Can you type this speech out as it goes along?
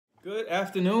Good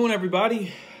afternoon,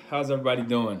 everybody. How's everybody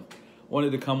doing?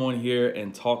 Wanted to come on here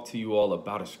and talk to you all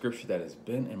about a scripture that has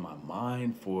been in my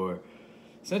mind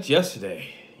since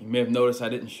yesterday. You may have noticed I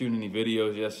didn't shoot any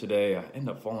videos yesterday. I ended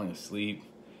up falling asleep.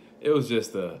 It was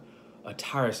just a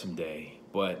tiresome day,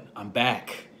 but I'm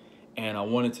back. And I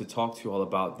wanted to talk to you all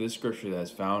about this scripture that's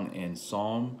found in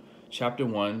Psalm chapter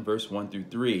 1, verse 1 through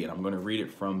 3. And I'm going to read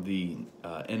it from the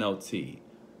NLT,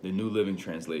 the New Living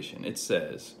Translation. It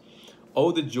says,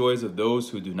 "Oh, the joys of those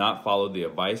who do not follow the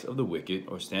advice of the wicked,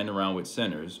 or stand around with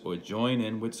sinners, or join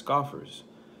in with scoffers.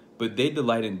 But they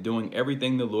delight in doing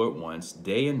everything the Lord wants.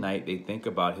 Day and night they think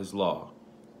about his law.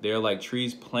 They are like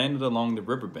trees planted along the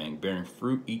riverbank, bearing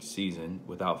fruit each season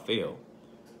without fail.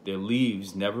 Their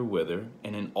leaves never wither,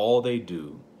 and in all they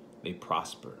do, they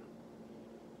prosper."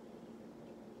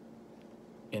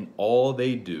 In all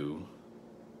they do,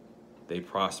 they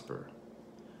prosper.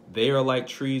 They are like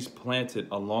trees planted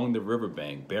along the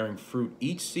riverbank, bearing fruit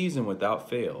each season without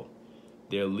fail.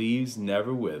 Their leaves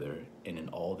never wither, and in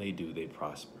all they do, they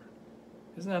prosper.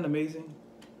 Isn't that amazing?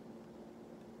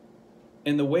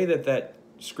 And the way that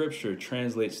scripture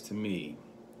translates to me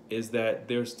is that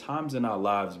there's times in our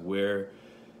lives where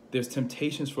there's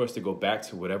temptations for us to go back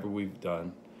to whatever we've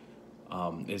done.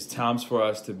 It's times for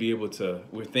us to be able to,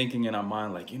 we're thinking in our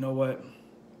mind like, you know what?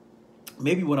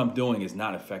 Maybe what I'm doing is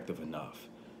not effective enough.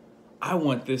 I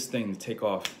want this thing to take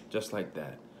off just like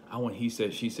that. I want he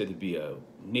said, she said to be a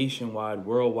nationwide,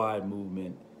 worldwide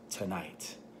movement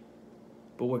tonight.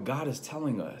 But what God is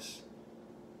telling us,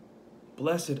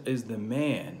 blessed is the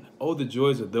man. Oh, the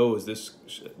joys of those,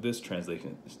 this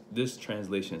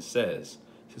translation says,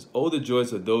 oh, the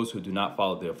joys of those who do not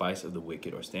follow the advice of the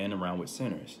wicked or stand around with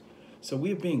sinners. So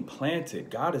we're being planted.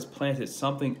 God has planted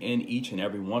something in each and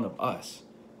every one of us.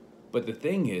 But the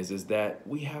thing is that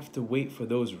we have to wait for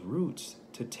those roots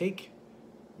to take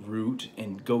root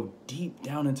and go deep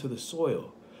down into the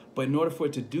soil. But in order for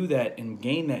it to do that and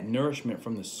gain that nourishment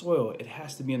from the soil, it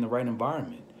has to be in the right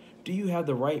environment. Do you have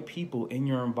the right people in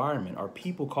your environment? Are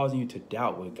people causing you to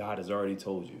doubt what God has already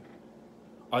told you?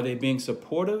 Are they being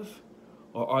supportive,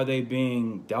 or are they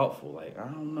being doubtful? Like, I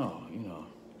don't know,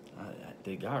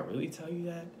 did God really tell you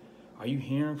that? Are you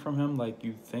hearing from him like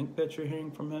you think that you're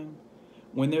hearing from him?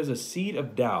 When there's a seed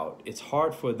of doubt, it's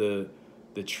hard for the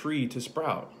tree to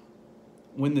sprout.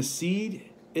 When the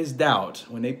seed is doubt,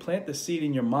 when they plant the seed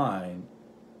in your mind,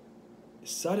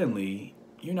 suddenly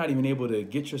you're not even able to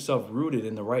get yourself rooted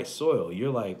in the right soil.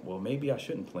 You're like, well, maybe I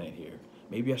shouldn't plant here.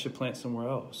 Maybe I should plant somewhere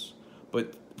else.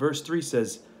 But verse 3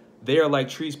 says, they are like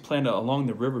trees planted along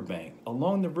the riverbank.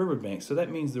 Along the riverbank. So that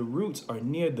means the roots are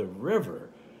near the river.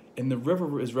 And the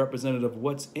river is representative of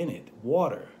what's in it,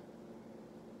 water.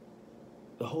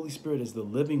 The Holy Spirit is the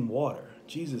living water.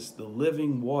 Jesus, the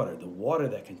living water, the water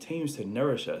that continues to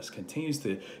nourish us, continues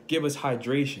to give us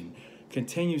hydration,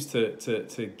 continues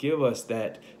to give us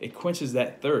that, it quenches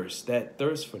that thirst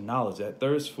for knowledge, that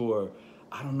thirst for,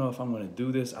 I don't know if I'm going to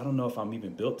do this. I don't know if I'm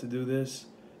even built to do this.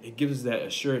 It gives us that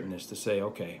assuredness to say,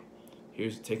 okay,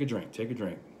 take a drink,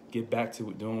 get back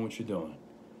to doing what you're doing.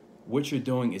 What you're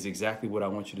doing is exactly what I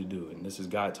want you to do. And this is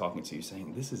God talking to you,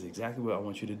 saying, this is exactly what I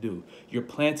want you to do. You're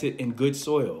planted in good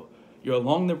soil. You're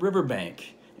along the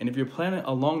riverbank. And if you're planted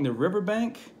along the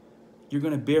riverbank, you're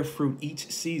going to bear fruit each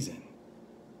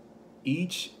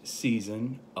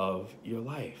season of your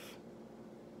life.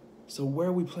 So where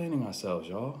are we planting ourselves,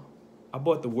 y'all? I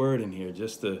brought the word in here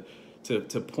just to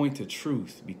point to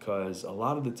truth, because a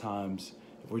lot of the times,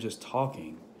 if we're just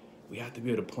talking, we have to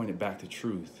be able to point it back to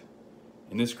truth.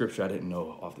 In this scripture, I didn't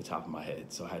know off the top of my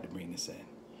head, so I had to bring this in.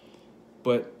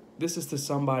 But this is to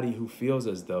somebody who feels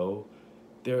as though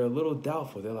they're a little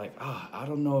doubtful. They're like, I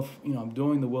don't know if I'm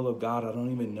doing the will of God. I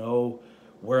don't even know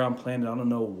where I'm planted. I don't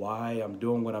know why I'm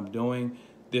doing what I'm doing.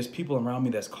 There's people around me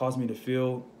that's caused me to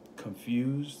feel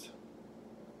confused.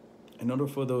 In order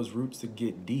for those roots to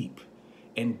get deep,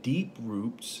 and deep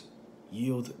roots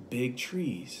yield big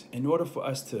trees. In order for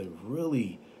us to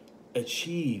really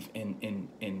achieve and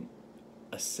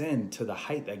ascend to the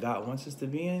height that God wants us to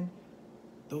be in,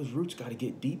 those roots got to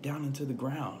get deep down into the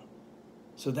ground.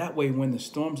 So that way, when the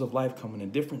storms of life come and the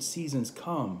different seasons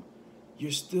come,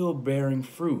 you're still bearing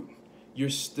fruit. You're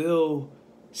still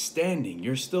standing.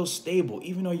 You're still stable.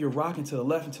 Even though you're rocking to the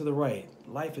left and to the right,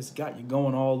 life has got you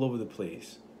going all over the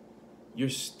place. You're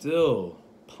still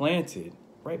planted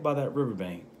right by that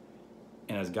riverbank.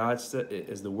 And as God said,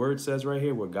 as the word says right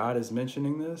here, where God is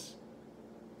mentioning this,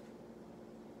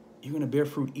 you're going to bear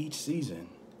fruit each season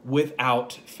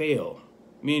without fail,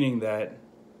 meaning that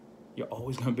you're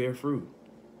always going to bear fruit.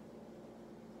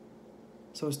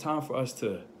 So it's time for us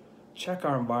to check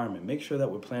our environment, make sure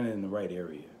that we're planted in the right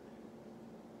area.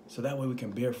 so that way we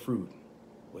can bear fruit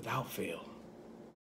without fail.